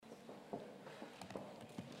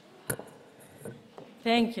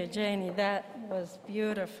Thank you, Janie. That was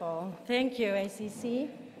beautiful. Thank you, ACC.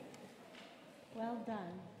 Well done.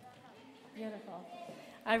 Beautiful.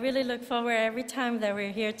 I really look forward every time that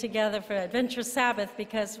we're here together for Adventure Sabbath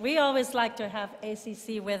because we always like to have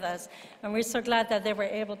ACC with us, and we're so glad that they were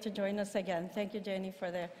able to join us again. Thank you, Janie, for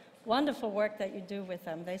the wonderful work that you do with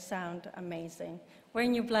them. They sound amazing.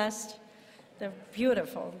 Weren't you blessed? They're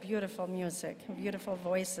beautiful, beautiful music, beautiful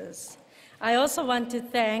voices. I also want to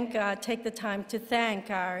take the time to thank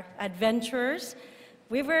our adventurers.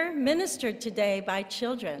 We were ministered today by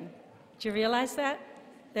children. Do you realize that?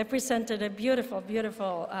 They presented a beautiful,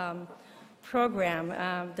 beautiful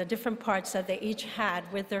program, the different parts that they each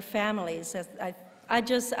had with their families.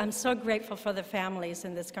 I'm so grateful for the families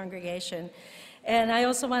in this congregation. And I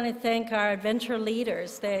also want to thank our adventure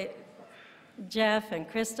leaders, Jeff and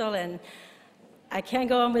Crystal, and I can't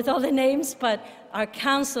go on with all the names, but our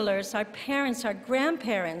counselors, our parents, our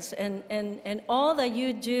grandparents, and all that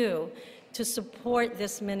you do to support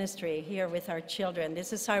this ministry here with our children.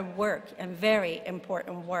 This is our work, and very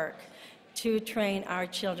important work, to train our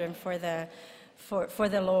children for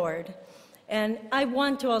the Lord. And I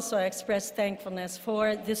want to also express thankfulness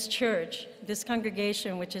for this church, this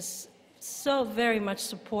congregation, which is so very much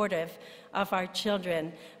supportive of our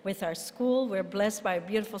children. With our school, we're blessed by a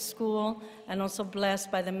beautiful school, and also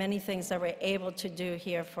blessed by the many things that we're able to do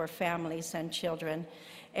here for families and children.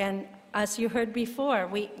 And as you heard before,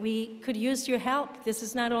 we could use your help. This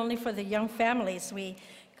is not only for the young families. We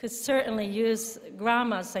could certainly use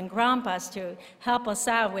grandmas and grandpas to help us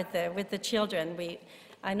out with the children.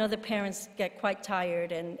 I know the parents get quite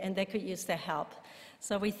tired, and they could use the help.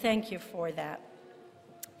 So we thank you for that.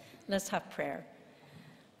 Let's have prayer.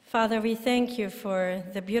 Father, we thank you for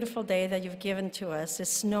the beautiful day that you've given to us.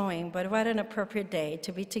 It's snowing, but what an appropriate day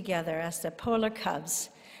to be together as the Polar Cubs,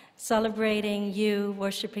 celebrating you,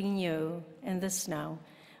 worshiping you in the snow.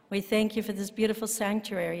 We thank you for this beautiful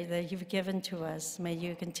sanctuary that you've given to us. May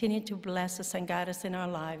you continue to bless us and guide us in our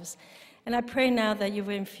lives. And I pray now that you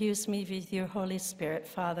will infuse me with your Holy Spirit,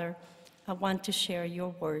 Father. I want to share your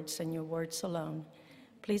words and your words alone.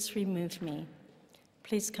 Please remove me.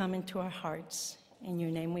 Please come into our hearts. In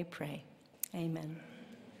your name we pray. Amen.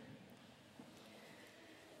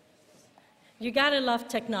 You gotta love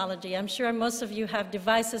technology. I'm sure most of you have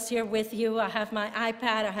devices here with you. I have my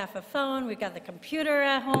iPad, I have a phone, we got the computer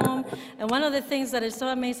at home. And one of the things that is so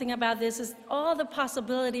amazing about this is all the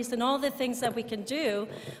possibilities and all the things that we can do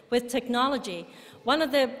with technology. One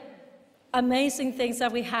of the amazing things that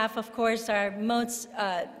we have, of course, our modes,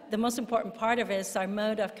 the most important part of it is our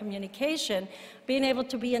mode of communication, being able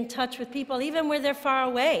to be in touch with people even where they're far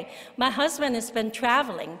away. My husband has been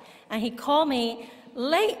traveling, and he called me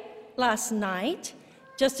late last night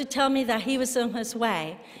just to tell me that he was on his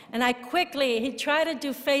way. And he tried to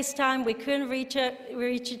do FaceTime. We couldn't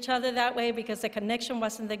reach each other that way because the connection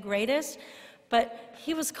wasn't the greatest, but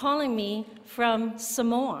he was calling me from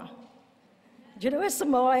Samoa. Do you know where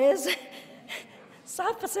Samoa is?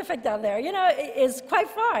 South Pacific down there. You know, it's quite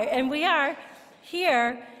far. And we are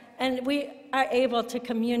here, and we are able to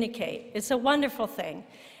communicate. It's a wonderful thing.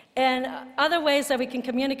 And other ways that we can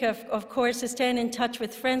communicate, of course, is staying in touch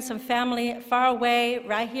with friends and family far away,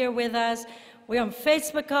 right here with us. We're on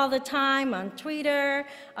Facebook all the time, on Twitter,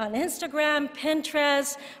 on Instagram,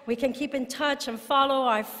 Pinterest. We can keep in touch and follow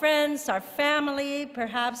our friends, our family,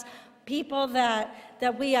 perhaps people that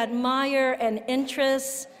we admire and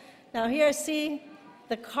interest. Now here, see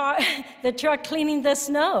the truck cleaning the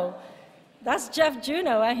snow. That's Jeff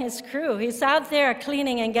Juno and his crew. He's out there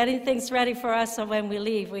cleaning and getting things ready for us so when we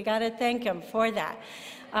leave. We got to thank him for that.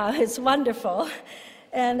 It's wonderful.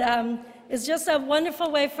 And it's just a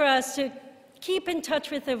wonderful way for us to keep in touch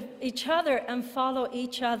with each other and follow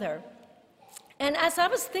each other. And as I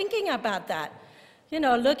was thinking about that, you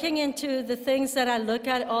know, looking into the things that I look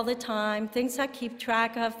at all the time, things I keep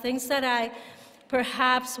track of, things that I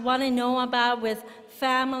perhaps want to know about with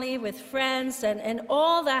family, with friends, and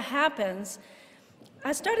all that happens,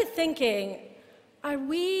 I started thinking, are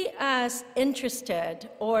we as interested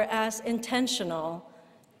or as intentional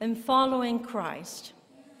in following Christ?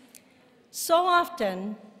 So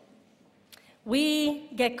often, we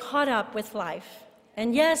get caught up with life.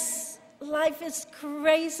 And yes, life is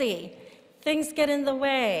crazy. Things get in the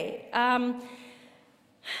way.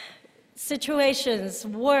 Situations,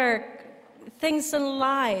 work, things in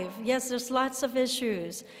life. Yes, there's lots of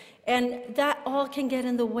issues. And that all can get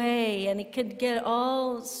in the way, and it could get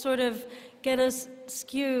us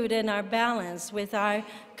skewed in our balance with our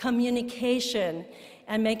communication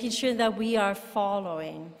and making sure that we are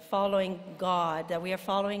following God, that we are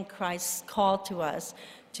following Christ's call to us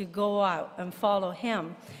to go out and follow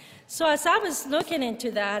him. So as I was looking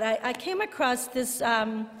into that, I came across this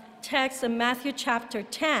text in Matthew chapter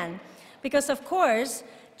 10, because of course,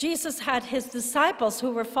 Jesus had his disciples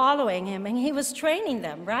who were following him, and he was training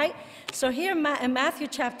them, right? So here in Matthew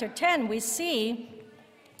chapter 10, we see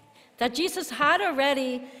that Jesus had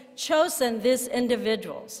already chosen these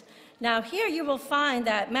individuals. Now here you will find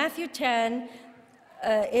that Matthew 10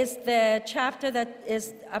 is the chapter that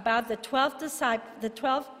is about the 12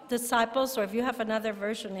 disciples, or if you have another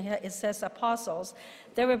version, it says apostles.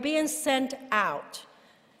 They were being sent out.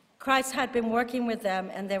 Christ had been working with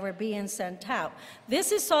them, and they were being sent out.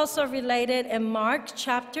 This is also related in Mark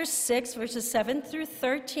chapter 6, verses 7 through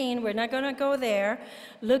 13. We're not going to go there.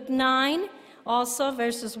 Luke 9, also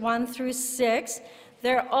verses 1 through 6.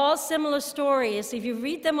 They're all similar stories. If you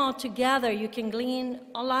read them all together, you can glean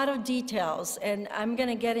a lot of details, and I'm going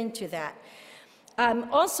to get into that.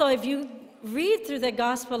 Also, if you read through the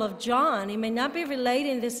Gospel of John, he may not be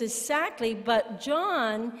relating this exactly, but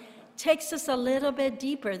John takes us a little bit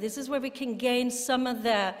deeper. This is where we can gain some of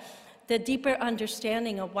the deeper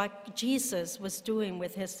understanding of what Jesus was doing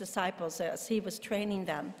with his disciples as he was training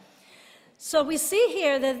them. So we see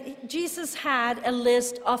here that Jesus had a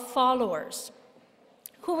list of followers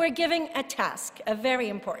who were given a task, a very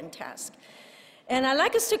important task. And I'd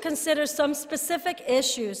like us to consider some specific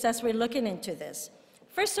issues as we're looking into this.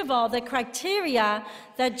 First of all, the criteria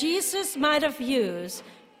that Jesus might have used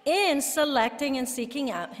in selecting and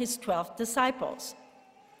seeking out his 12 disciples.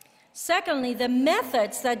 Secondly, the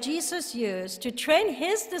methods that Jesus used to train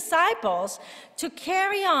his disciples to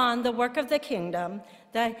carry on the work of the kingdom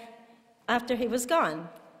that after he was gone.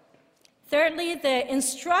 Thirdly, the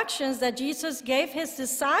instructions that Jesus gave his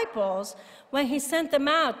disciples when he sent them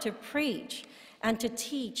out to preach and to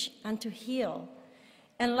teach and to heal.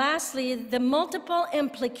 And lastly, the multiple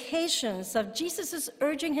implications of Jesus'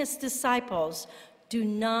 urging his disciples, do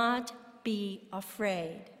not be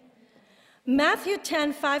afraid. Matthew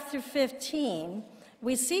 10, 5 through 15,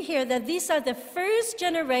 we see here that these are the first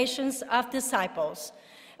generations of disciples.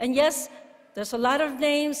 And yes, there's a lot of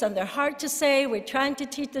names, and they're hard to say. We're trying to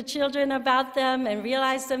teach the children about them and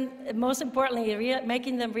realize them, most importantly,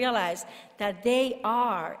 making them realize that they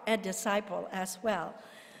are a disciple as well.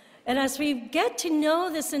 And as we get to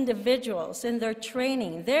know these individuals in their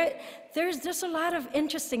training, there's a lot of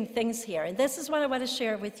interesting things here. And this is what I want to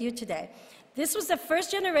share with you today. This was the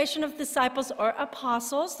first generation of disciples or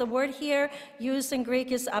apostles. The word here used in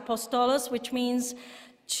Greek is apostolos, which means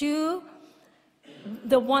to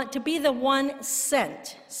be the one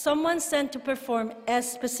sent, someone sent to perform a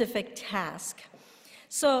specific task.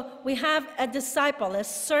 So we have a disciple, a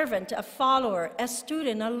servant, a follower, a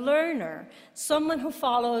student, a learner, someone who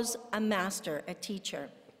follows a master, a teacher.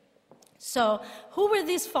 So who were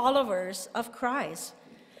these followers of Christ?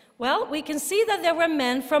 Well, we can see that there were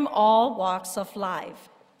men from all walks of life.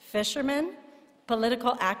 Fishermen,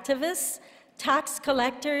 political activists, tax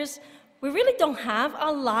collectors. We really don't have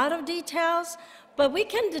a lot of details, but we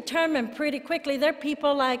can determine pretty quickly they're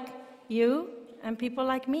people like you and people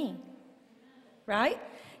like me, right?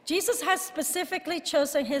 Jesus has specifically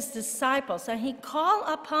chosen his disciples, and he called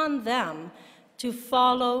upon them to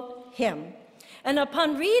follow him. And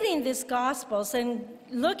upon reading these Gospels and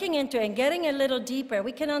looking into it and getting a little deeper,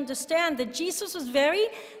 we can understand that Jesus was very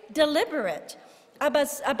deliberate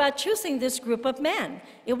about choosing this group of men.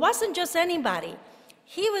 It wasn't just anybody.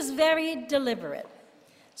 He was very deliberate.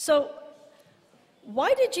 So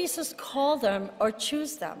why did Jesus call them or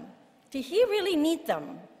choose them? Did he really need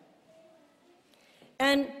them?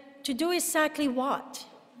 And to do exactly what?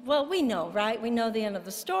 Well, we know, right? We know the end of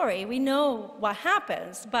the story. We know what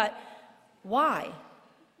happens, but why?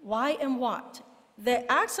 Why and what?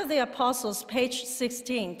 The Acts of the Apostles, page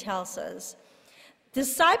 16, tells us,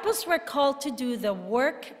 disciples were called to do the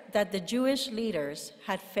work that the Jewish leaders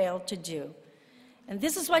had failed to do. And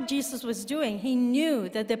this is what Jesus was doing. He knew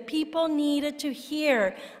that the people needed to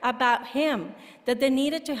hear about him, that they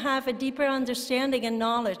needed to have a deeper understanding and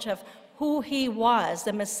knowledge of who he was,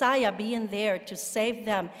 the Messiah being there to save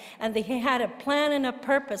them, and that he had a plan and a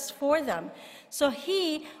purpose for them. So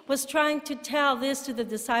he was trying to tell this to the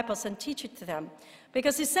disciples and teach it to them.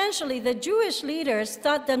 Because essentially, the Jewish leaders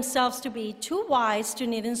thought themselves to be too wise to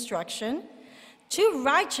need instruction, too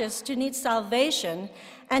righteous to need salvation,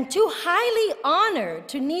 and too highly honored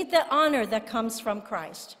to need the honor that comes from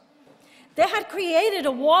Christ. They had created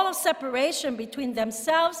a wall of separation between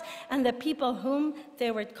themselves and the people whom they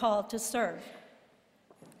were called to serve.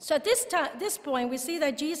 So at this point, we see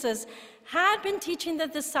that Jesus had been teaching the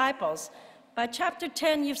disciples. By chapter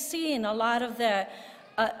 10, you've seen a lot of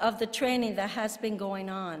the training that has been going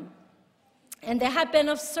on. And they had been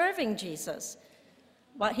observing Jesus.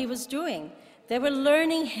 what he was doing. They were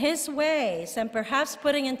learning his ways and perhaps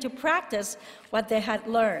putting into practice what they had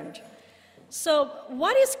learned. So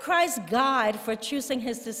what is Christ's guide for choosing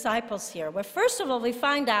his disciples here? Well, first of all, we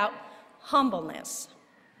find out humbleness.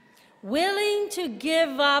 Willing to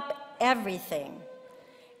give up everything.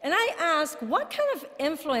 And I ask, what kind of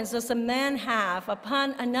influence does a man have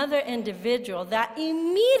upon another individual that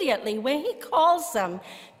immediately, when he calls them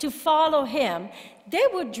to follow him, they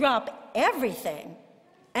would drop everything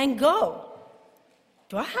and go?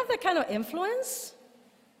 Do I have that kind of influence?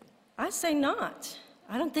 I say not.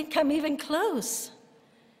 I don't think I'm even close.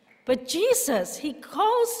 But Jesus, he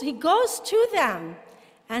goes to them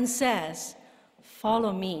and says,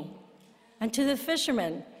 follow me. And to the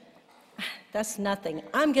fishermen, that's nothing.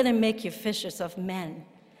 I'm going to make you fishers of men.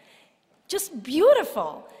 Just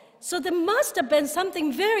beautiful. So there must have been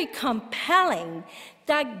something very compelling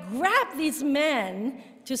that grabbed these men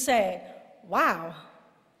to say, wow,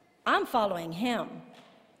 I'm following him.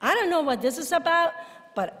 I don't know what this is about,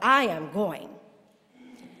 but I am going.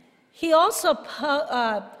 He also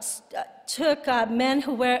took men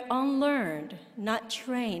who were unlearned, not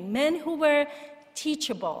trained, men who were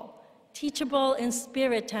teachable in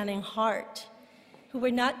spirit and in heart, who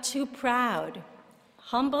were not too proud,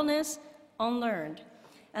 humbleness, unlearned.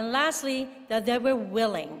 And lastly, that they were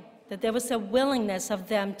willing, that there was a willingness of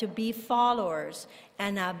them to be followers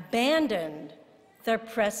and abandon their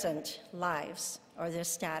present lives or their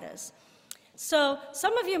status. So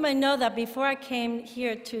some of you may know that before I came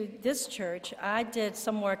here to this church, I did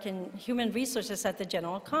some work in human resources at the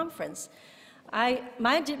General Conference.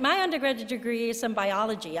 My undergraduate degree is in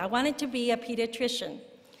biology. I wanted to be a pediatrician.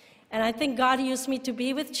 And I think God used me to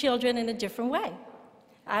be with children in a different way.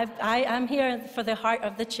 I'm here for the heart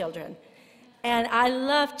of the children. And I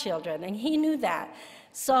love children, and he knew that.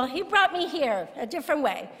 So he brought me here a different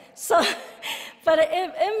way. So, but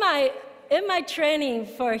in my training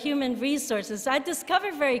for human resources, I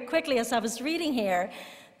discovered very quickly as I was reading here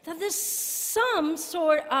that there's some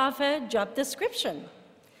sort of a job description.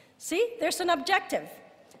 See, there's an objective.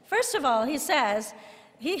 First of all, he says,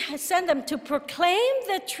 he sent them to proclaim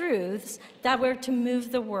the truths that were to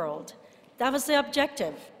move the world. That was the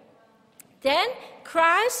objective. Then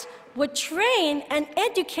Christ would train and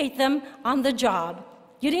educate them on the job.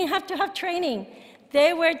 You didn't have to have training.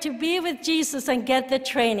 They were to be with Jesus and get the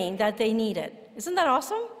training that they needed. Isn't that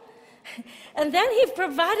awesome? And then he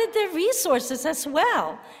provided the resources as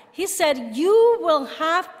well. He said, you will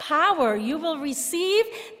have power. You will receive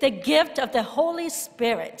the gift of the Holy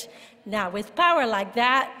Spirit. Now, with power like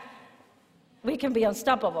that, we can be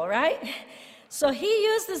unstoppable, right? So he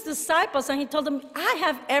used his disciples and he told them, I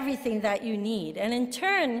have everything that you need. And in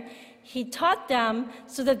turn, he taught them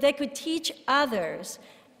so that they could teach others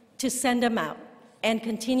to send them out and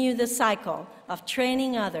continue the cycle of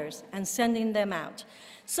training others and sending them out.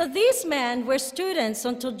 So these men were students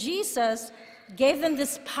until Jesus gave them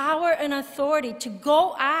this power and authority to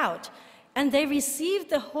go out, and they received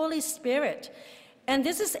the Holy Spirit. And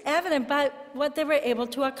this is evident by what they were able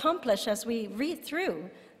to accomplish as we read through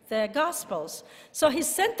the Gospels. So he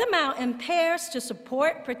sent them out in pairs to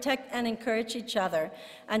support, protect, and encourage each other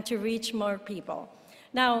and to reach more people.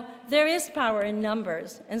 Now, there is power in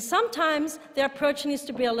numbers, and sometimes the approach needs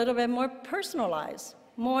to be a little bit more personalized,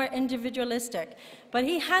 more individualistic. But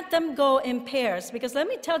he had them go in pairs, because let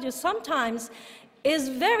me tell you, sometimes it's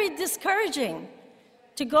very discouraging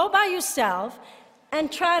to go by yourself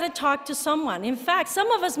and try to talk to someone. In fact,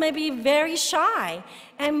 some of us may be very shy,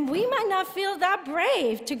 and we might not feel that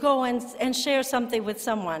brave to go and share something with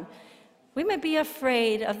someone. We may be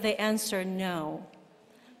afraid of the answer no.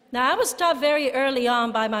 Now, I was taught very early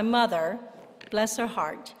on by my mother, bless her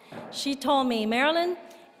heart. She told me, Marilyn,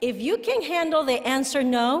 if you can handle the answer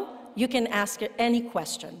no, you can ask any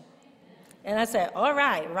question. And I said, all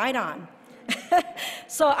right, right on.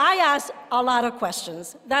 So I asked a lot of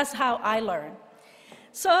questions. That's how I learned.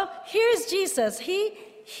 So here's Jesus.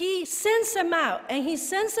 He sends them out, and he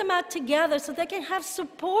sends them out together so they can have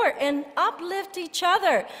support and uplift each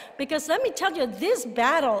other. Because let me tell you, this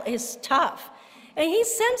battle is tough. And he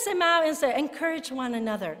sends them out and says, encourage one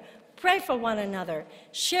another, pray for one another,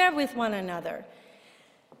 share with one another.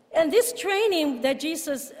 And this training that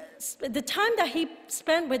Jesus, the time that he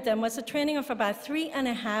spent with them was a training of about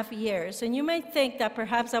 3.5 years. And you may think that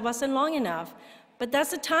perhaps that wasn't long enough, but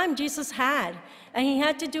that's the time Jesus had. And he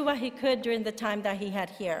had to do what he could during the time that he had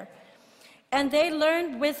here. And they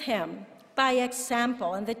learned with him by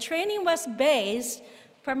example. And the training was based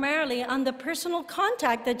primarily on the personal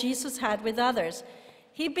contact that Jesus had with others.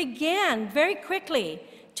 He began very quickly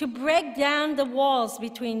to break down the walls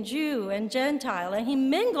between Jew and Gentile, and he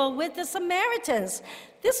mingled with the Samaritans.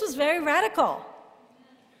 This was very radical.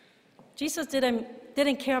 Jesus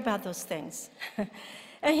didn't care about those things.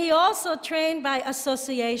 And he also trained by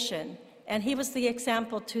association, and he was the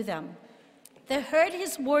example to them. They heard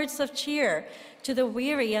his words of cheer to the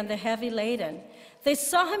weary and the heavy laden. They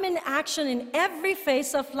saw him in action in every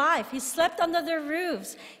phase of life. He slept under their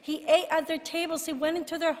roofs. He ate at their tables. He went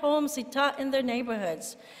into their homes. He taught in their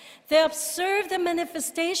neighborhoods. They observed the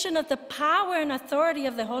manifestation of the power and authority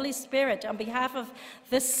of the Holy Spirit on behalf of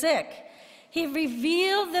the sick. He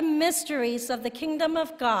revealed the mysteries of the kingdom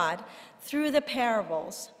of God through the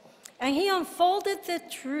parables. And he unfolded the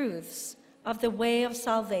truths of the way of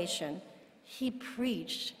salvation. He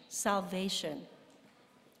preached salvation.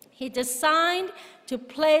 He designed to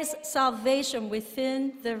place salvation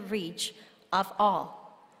within the reach of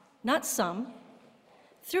all, not some,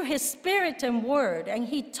 through his spirit and word. And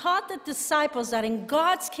he taught the disciples that in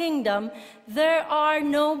God's kingdom, there are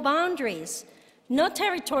no boundaries, no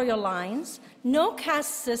territorial lines, no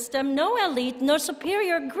caste system, no elite, no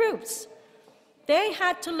superior groups. They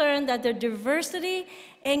had to learn that their diversity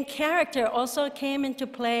and character also came into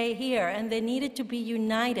play here, and they needed to be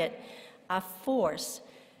united, a force,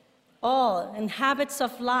 all in habits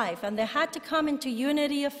of life, and they had to come into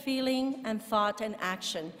unity of feeling and thought and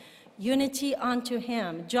action, unity unto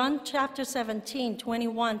him. John chapter 17,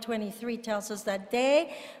 21, 23 tells us that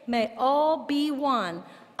they may all be one,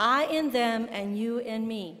 I in them and you in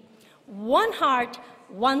me. One heart,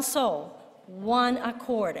 one soul, one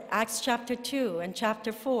accord. Acts chapter 2 and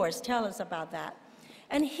chapter 4 tell us about that.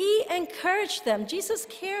 And he encouraged them. Jesus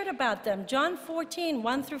cared about them. John 14,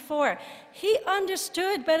 1 through 4. He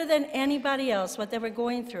understood better than anybody else what they were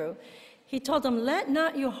going through. He told them, let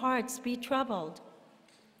not your hearts be troubled.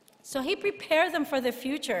 So he prepared them for the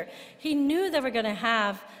future. He knew they were going to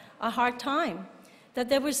have a hard time, that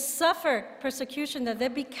they would suffer persecution, that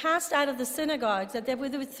they'd be cast out of the synagogues, that they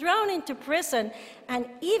would be thrown into prison, and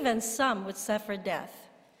even some would suffer death.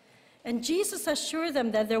 And Jesus assured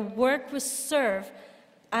them that their work would serve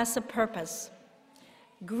as a purpose.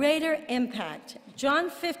 Greater impact. John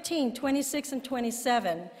 15, 26 and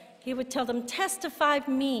 27, he would tell them, testify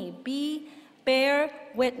me, bear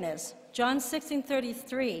witness. John 16,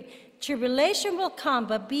 33, tribulation will come,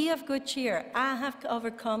 but be of good cheer. I have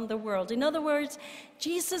overcome the world. In other words,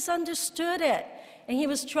 Jesus understood it, and he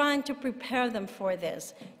was trying to prepare them for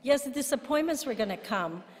this. Yes, the disappointments were going to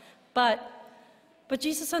come, but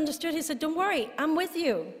Jesus understood. He said, don't worry, I'm with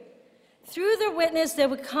you. Through their witness, they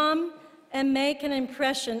would come and make an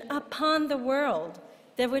impression upon the world.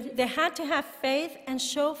 They had to have faith and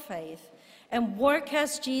show faith and work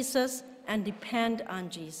as Jesus and depend on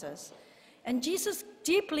Jesus. And Jesus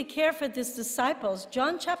deeply cared for his disciples.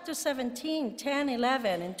 John chapter 17, 10,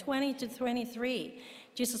 11, and 20 to 23.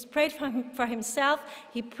 Jesus prayed for himself,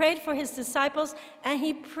 he prayed for his disciples, and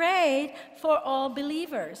he prayed for all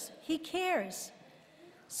believers. He cares.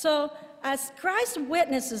 So, as Christ's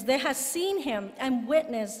witnesses, they had seen him and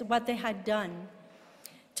witnessed what they had done.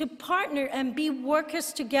 To partner and be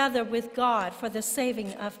workers together with God for the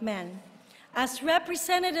saving of men. As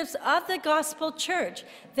representatives of the gospel church,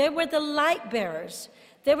 they were the light bearers.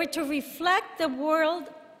 They were to reflect the world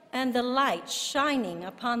and the light shining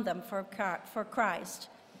upon them for Christ.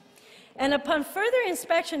 And upon further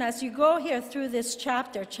inspection, as you go here through this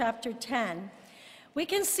chapter 10, we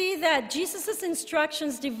can see that Jesus'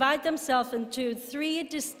 instructions divide themselves into three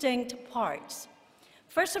distinct parts.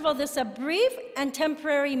 First of all, there's a brief and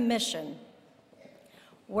temporary mission.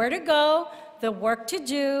 Where to go, the work to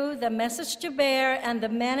do, the message to bear, and the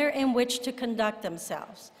manner in which to conduct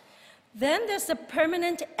themselves. Then there's the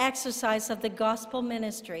permanent exercise of the gospel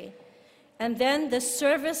ministry, and then the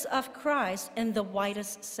service of Christ in the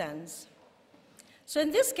widest sense. So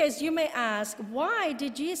in this case, you may ask, why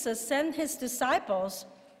did Jesus send his disciples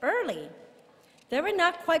early? They were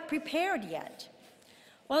not quite prepared yet.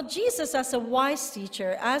 Well, Jesus, as a wise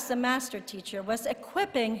teacher, as the master teacher, was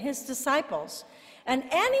equipping his disciples. And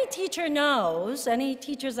any teacher knows, any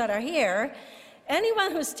teachers that are here,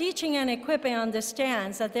 anyone who's teaching and equipping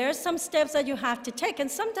understands that there are some steps that you have to take, and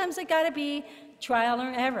sometimes they got to be trial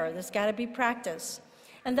and error. There's got to be practice.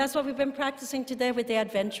 And that's what we've been practicing today with the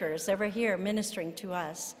adventurers that were here ministering to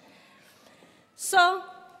us. So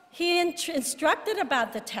he instructed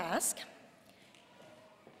about the task.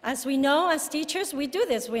 As we know, as teachers, we do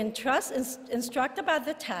this. We instruct about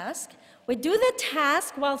the task. We do the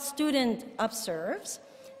task while student observes.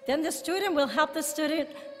 Then the student will help the student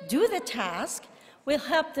do the task. We'll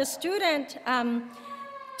help the student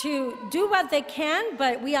to do what they can,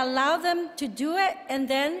 but we allow them to do it and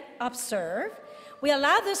then observe. we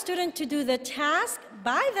allow the student to do the task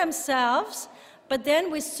by themselves, but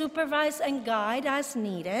then we supervise and guide as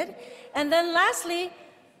needed. And then lastly,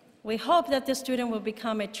 we hope that the student will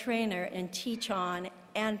become a trainer and teach on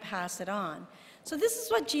and pass it on. So this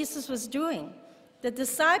is what Jesus was doing. The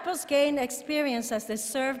disciples gained experience as they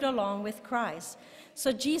served along with Christ.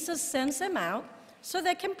 So Jesus sends them out so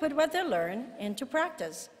they can put what they learn into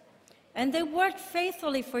practice. And they worked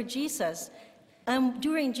faithfully for Jesus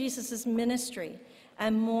during Jesus' ministry,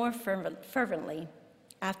 and more fervently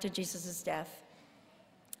after Jesus' death.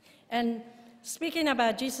 And speaking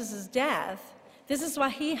about Jesus' death, this is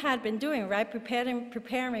what he had been doing, right?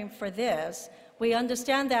 Preparing for this. We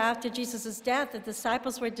understand that after Jesus' death, the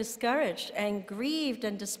disciples were discouraged and grieved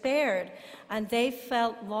and despaired, and they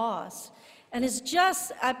felt lost. And it's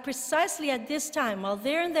just precisely at this time, while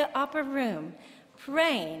they're in the upper room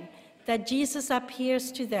praying, that Jesus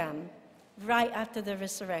appears to them right after the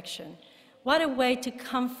resurrection. What a way to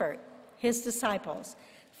comfort his disciples.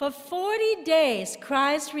 For 40 days,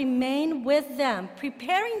 Christ remained with them,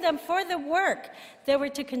 preparing them for the work they were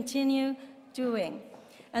to continue doing.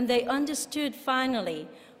 And they understood finally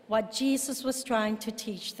what Jesus was trying to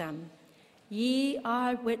teach them. Ye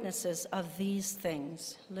are witnesses of these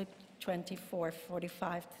things. Luke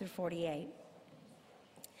 24:45-48.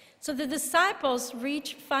 So the disciples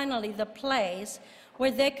reached finally the place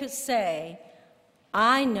where they could say,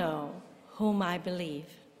 I know whom I believe.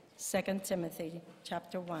 2 Timothy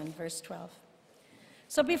chapter 1, verse 12.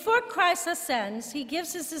 So before Christ ascends, he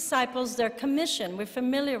gives his disciples their commission. We're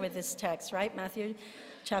familiar with this text, right? Matthew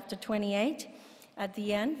chapter 28, at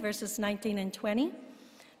the end, verses 19 and 20.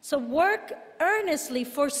 So work earnestly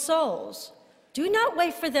for souls. Do not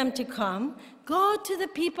wait for them to come. Go to the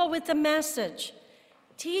people with the message.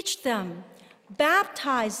 Teach them,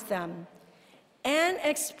 baptize them, and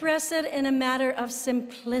express it in a matter of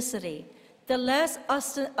simplicity. The less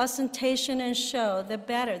ostentation and show, the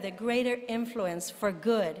better, the greater influence for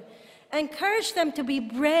good. Encourage them to be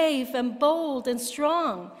brave and bold and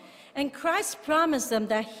strong. And Christ promised them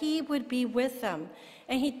that he would be with them.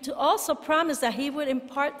 And he also promised that he would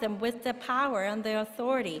impart them with the power and the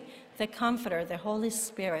authority, the Comforter, the Holy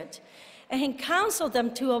Spirit. And he counseled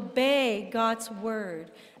them to obey God's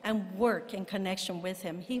word and work in connection with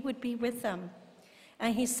him. He would be with them.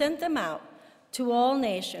 And he sent them out to all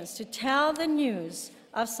nations to tell the news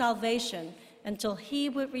of salvation until he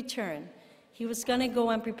would return. He was going to go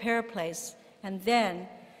and prepare a place, and then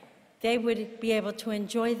they would be able to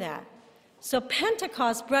enjoy that. So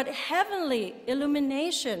Pentecost brought heavenly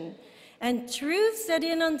illumination, and truths they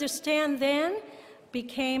didn't understand then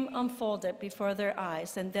became unfolded before their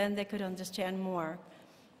eyes, and then they could understand more.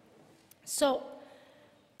 So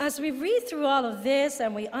as we read through all of this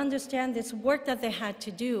and we understand this work that they had to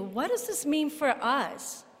do, what does this mean for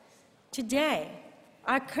us today,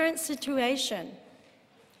 our current situation?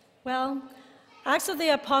 Well, Acts of the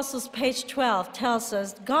Apostles, page 12, tells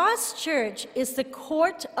us God's church is the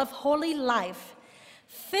court of holy life,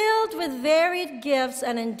 filled with varied gifts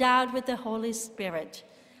and endowed with the Holy Spirit.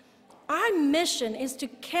 Our mission is to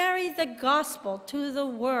carry the gospel to the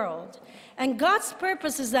world. And God's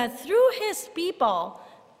purpose is that through his people,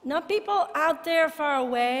 not people out there far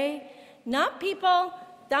away, not people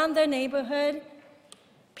down their neighborhood,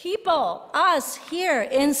 people, us here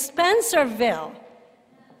in Spencerville,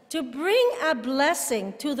 to bring a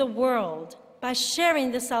blessing to the world by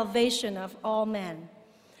sharing the salvation of all men.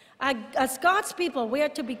 As God's people, we are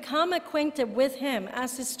to become acquainted with him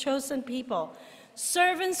as his chosen people,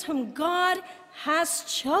 servants whom God has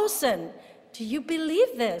chosen. Do you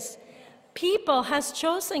believe this? People has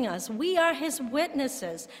chosen us. We are his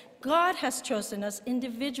witnesses. God has chosen us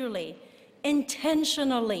individually,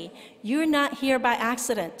 intentionally. You're not here by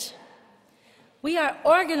accident. We are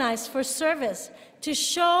organized for service to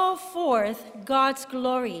show forth God's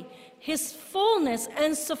glory, his fullness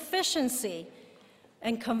and sufficiency,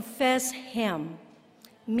 and confess him,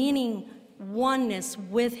 meaning oneness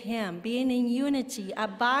with him, being in unity,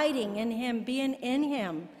 abiding in him, being in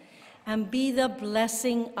him, and be the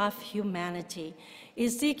blessing of humanity.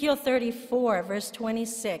 Ezekiel 34, verse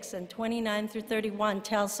 26 and 29 through 31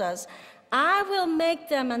 tells us, I will make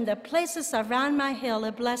them and the places around my hill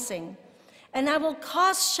a blessing, and I will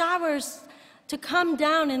cause showers to come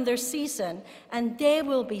down in their season, and they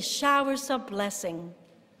will be showers of blessing.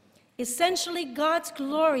 Essentially, God's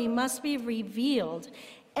glory must be revealed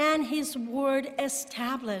and his word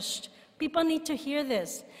established. People need to hear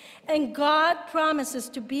this. And God promises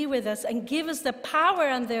to be with us and give us the power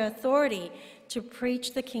and the authority to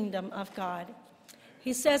preach the kingdom of God.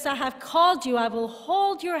 He says, I have called you, I will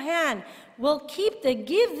hold your hand, will give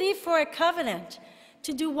thee for a covenant.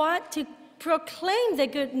 To do what? To proclaim the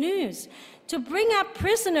good news, to bring out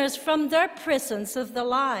prisoners from their prisons of their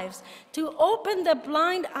lives, to open the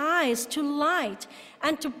blind eyes to light,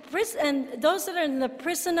 and those that are in the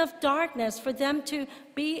prison of darkness, for them to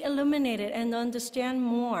be illuminated and understand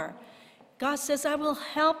more. God says, I will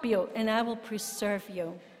help you and I will preserve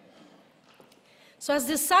you. So as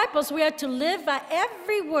disciples, we are to live by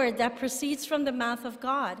every word that proceeds from the mouth of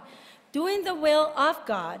God, doing the will of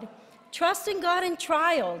God, trusting God in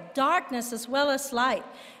trial, darkness as well as light,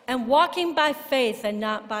 and walking by faith and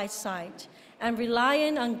not by sight, and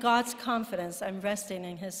relying on God's confidence and resting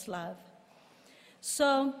in his love.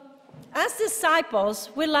 So, as disciples,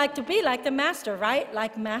 we like to be like the master, right?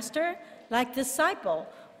 Like master, like disciple.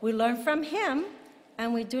 We learn from him,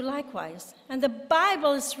 and we do likewise. And the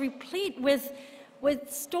Bible is replete with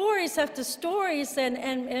stories after stories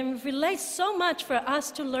and relates so much for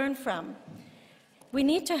us to learn from. We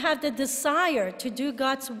need to have the desire to do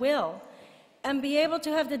God's will and be able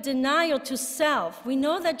to have the denial to self. We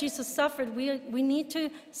know that Jesus suffered. We need to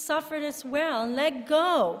suffer as well and let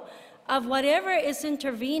go of whatever is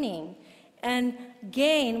intervening and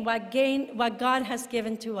gain what God has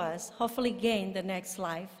given to us, hopefully gain the next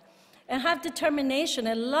life. And have determination,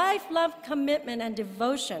 a lifelong commitment and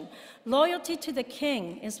devotion. Loyalty to the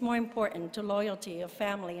King is more important to loyalty of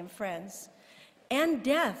family and friends. And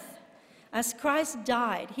death. As Christ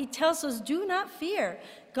died, he tells us, do not fear.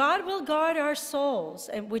 God will guard our souls,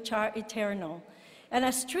 which are eternal. And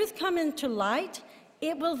as truth comes into light,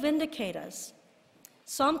 it will vindicate us.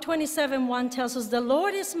 Psalm 27:1 tells us, the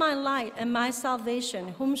Lord is my light and my salvation.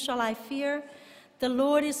 Whom shall I fear? The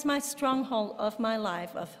Lord is my stronghold of my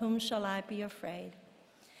life. Of whom shall I be afraid?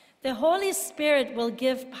 The Holy Spirit will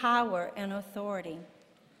give power and authority.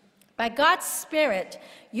 By God's Spirit,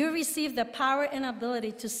 you receive the power and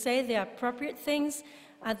ability to say the appropriate things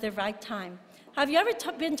at the right time. Have you ever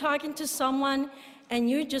been talking to someone and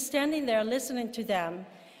you're just standing there listening to them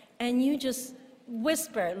and you just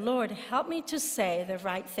whisper, Lord, help me to say the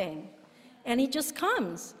right thing? And he just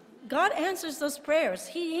comes. God answers those prayers.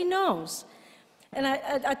 He knows. And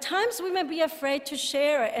at times we may be afraid to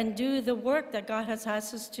share and do the work that God has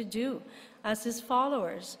asked us to do as his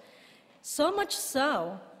followers. So much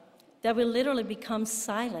so that we literally become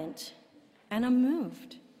silent and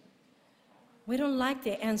unmoved. We don't like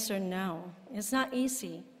the answer no. It's not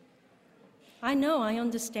easy. I know, I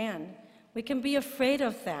understand. We can be afraid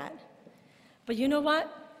of that. But you know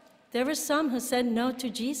what? There were some who said no to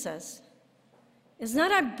Jesus. It's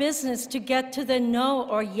not our business to get to the no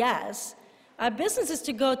or yes. Our business is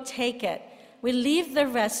to go take it. We leave the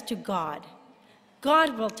rest to God.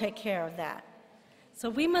 God will take care of that. So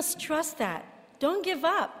we must trust that. Don't give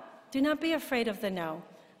up. Do not be afraid of the no.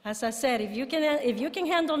 As I said, if you can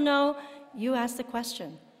handle no, you ask the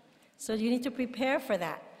question. So you need to prepare for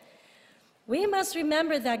that. We must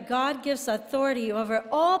remember that God gives authority over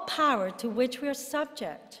all power to which we are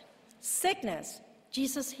subject. Sickness,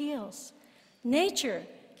 Jesus heals. Nature,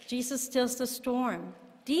 Jesus stills the storm.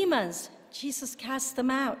 Demons, Jesus casts them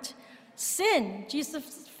out. Sin,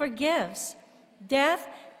 Jesus forgives. Death,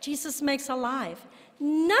 Jesus makes alive.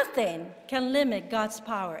 Nothing can limit God's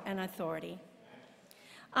power and authority.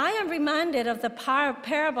 I am reminded of the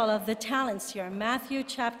parable of the talents here in Matthew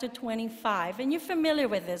chapter 25. And you're familiar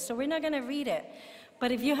with this, so we're not going to read it.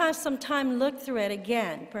 But if you have some time, look through it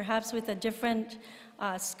again, perhaps with a different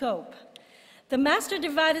scope. The master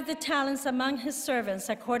divided the talents among his servants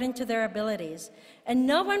according to their abilities. And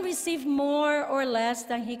no one received more or less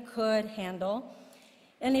than he could handle.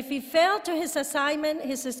 And if he failed to his assignment,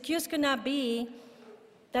 his excuse could not be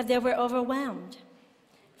that they were overwhelmed.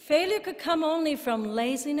 Failure could come only from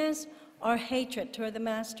laziness or hatred toward the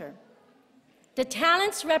master. The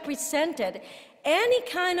talents represented any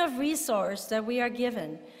kind of resource that we are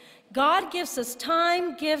given. God gives us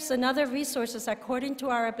time, gifts, and other resources according to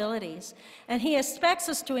our abilities, and he expects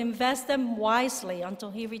us to invest them wisely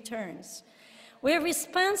until he returns. We are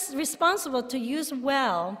responsible to use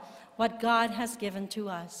well what God has given to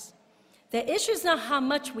us. The issue is not how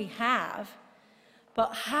much we have,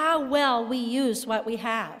 but how well we use what we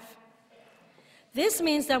have. This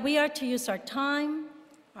means that we are to use our time,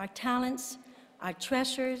 our talents, our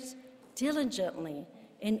treasures diligently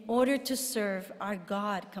in order to serve our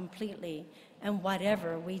God completely in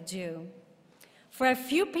whatever we do. For a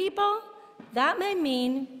few people, that may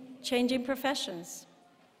mean changing professions.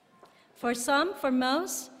 For some, for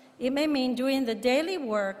most, it may mean doing the daily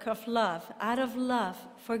work of love out of love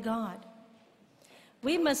for God.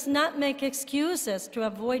 We must not make excuses to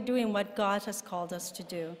avoid doing what God has called us to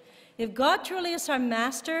do. If God truly is our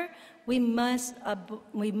master, we must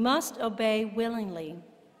obey willingly.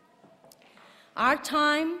 Our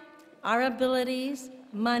time, Our abilities,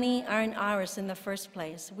 money aren't ours in the first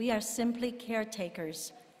place. We are simply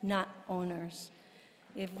caretakers, not owners.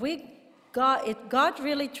 If God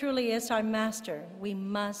really truly is our master, we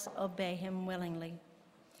must obey him willingly.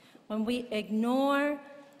 When we ignore,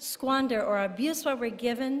 squander, or abuse what we're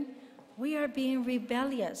given, we are being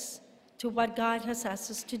rebellious to what God has asked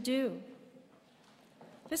us to do.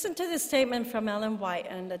 Listen to this statement from Ellen White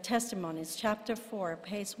in the Testimonies, chapter 4,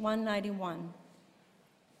 page 191.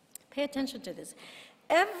 Pay attention to this.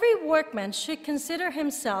 Every workman should consider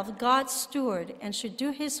himself God's steward and should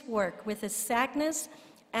do his work with exactness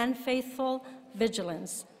and faithful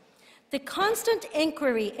vigilance. The constant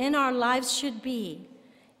inquiry in our lives should be,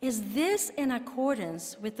 is this in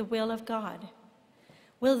accordance with the will of God?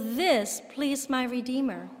 Will this please my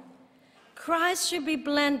Redeemer? Christ should be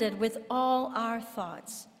blended with all our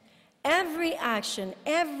thoughts. Every action,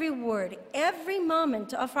 every word, every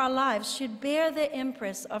moment of our lives should bear the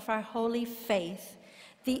impress of our holy faith.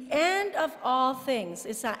 The end of all things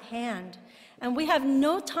is at hand, and we have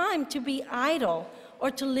no time to be idle or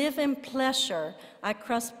to live in pleasure at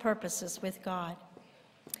cross purposes with God.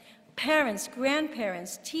 Parents,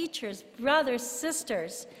 grandparents, teachers, brothers,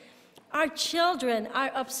 sisters, our children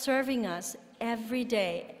are observing us every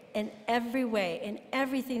day, in every way, in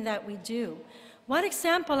everything that we do. What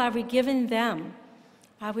example are we giving them?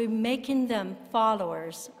 Are we making them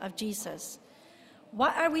followers of Jesus?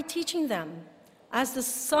 What are we teaching them? As the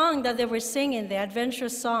song that they were singing, the adventure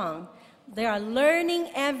song, they are learning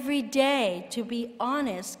every day to be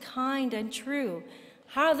honest, kind, and true.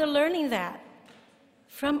 How are they learning that?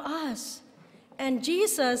 From us. And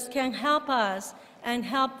Jesus can help us and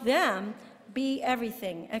help them be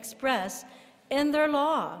everything expressed in their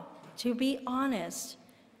law, to be honest,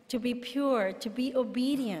 to be pure, to be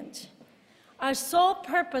obedient. Our sole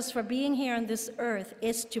purpose for being here on this earth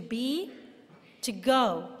is to be, to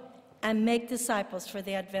go, and make disciples for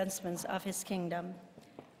the advancements of his kingdom.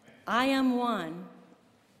 I am one,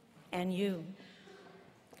 and you.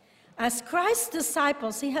 As Christ's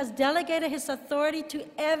disciples, he has delegated his authority to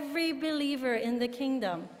every believer in the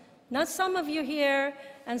kingdom. Not some of you here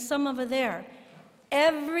and some over there.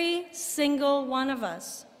 Every single one of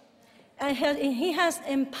us. And he has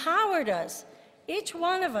empowered us, each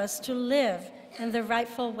one of us, to live in the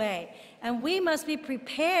rightful way. And we must be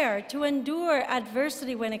prepared to endure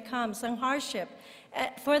adversity when it comes and hardship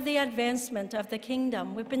for the advancement of the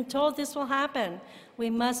kingdom. We've been told this will happen. We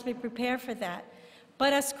must be prepared for that.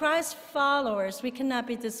 But as Christ's followers, we cannot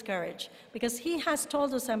be discouraged because he has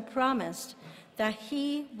told us and promised that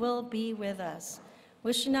he will be with us.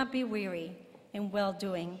 We should not be weary in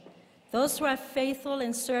well-doing. Those who are faithful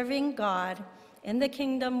in serving God in the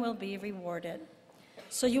kingdom will be rewarded.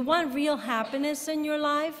 So you want real happiness in your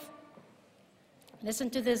life? Listen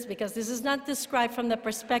to this, because this is not described from the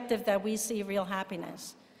perspective that we see real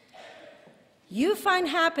happiness. You find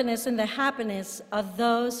happiness in the happiness of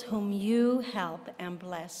those whom you help and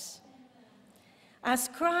bless. As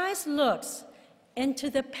Christ looks into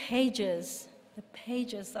the pages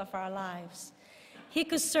of our lives, he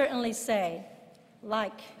could certainly say,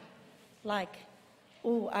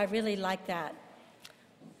 ooh, I really like that.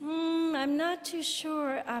 I'm not too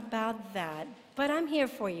sure about that, but I'm here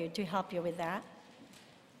for you to help you with that.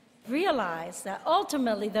 Realize that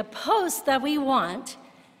ultimately the post that we want,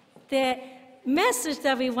 the message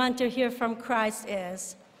that we want to hear from Christ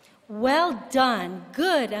is, well done,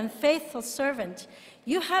 good and faithful servant.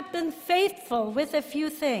 You have been faithful with a few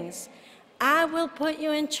things. I will put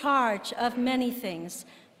you in charge of many things.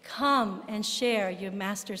 Come and share your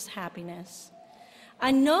master's happiness.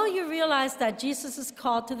 I know you realize that Jesus'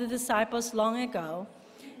 call to the disciples long ago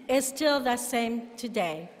is still the same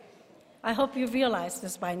today. I hope you realize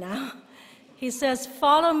this by now. He says,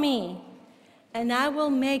 follow me, and I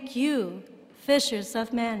will make you fishers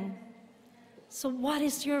of men. So what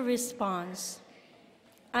is your response?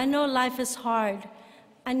 I know life is hard.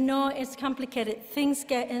 I know it's complicated. Things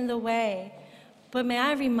get in the way. But may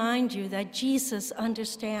I remind you that Jesus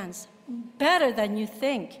understands better than you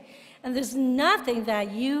think. And there's nothing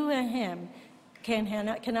that you and him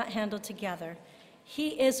cannot handle together. He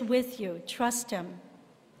is with you. Trust him.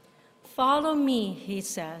 Follow me, he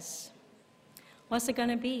says. What's it going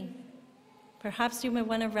to be? Perhaps you may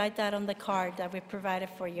want to write that on the card that we provided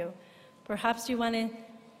for you. Perhaps you want to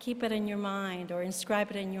keep it in your mind or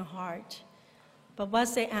inscribe it in your heart. But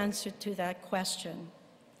what's the answer to that question?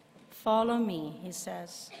 Follow me, he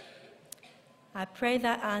says. I pray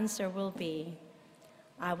that answer will be,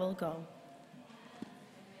 I will go.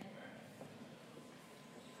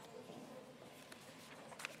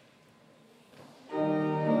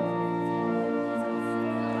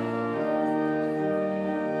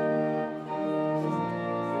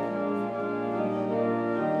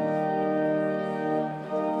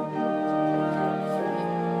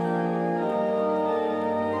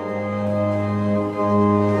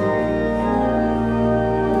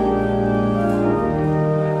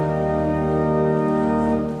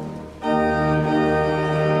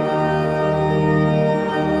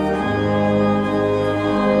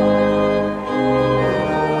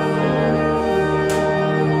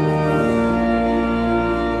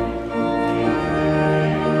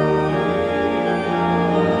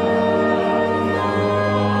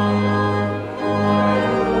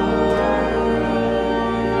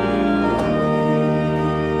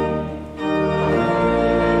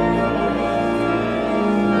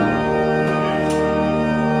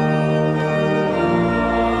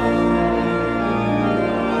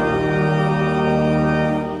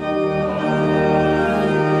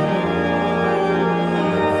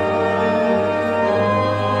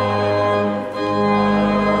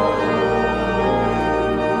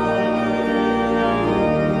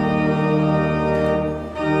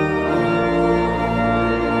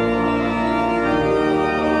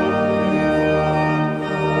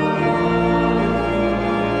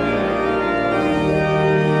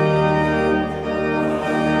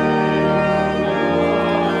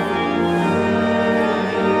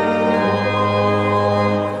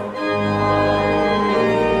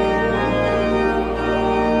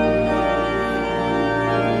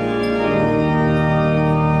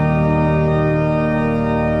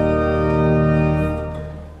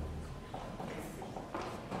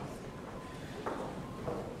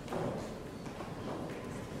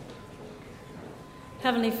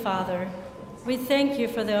 Heavenly Father, we thank you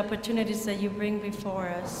for the opportunities that you bring before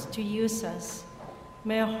us to use us.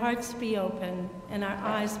 May our hearts be open and our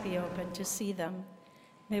eyes be open to see them.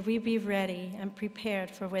 May we be ready and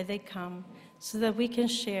prepared for where they come so that we can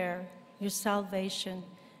share your salvation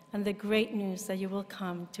and the great news that you will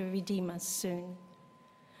come to redeem us soon.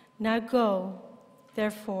 Now go,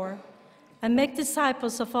 therefore, and make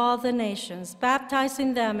disciples of all the nations,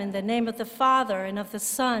 baptizing them in the name of the Father and of the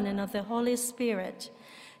Son and of the Holy Spirit,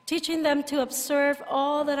 teaching them to observe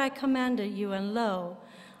all that I commanded you, and lo,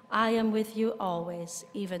 I am with you always,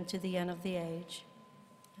 even to the end of the age.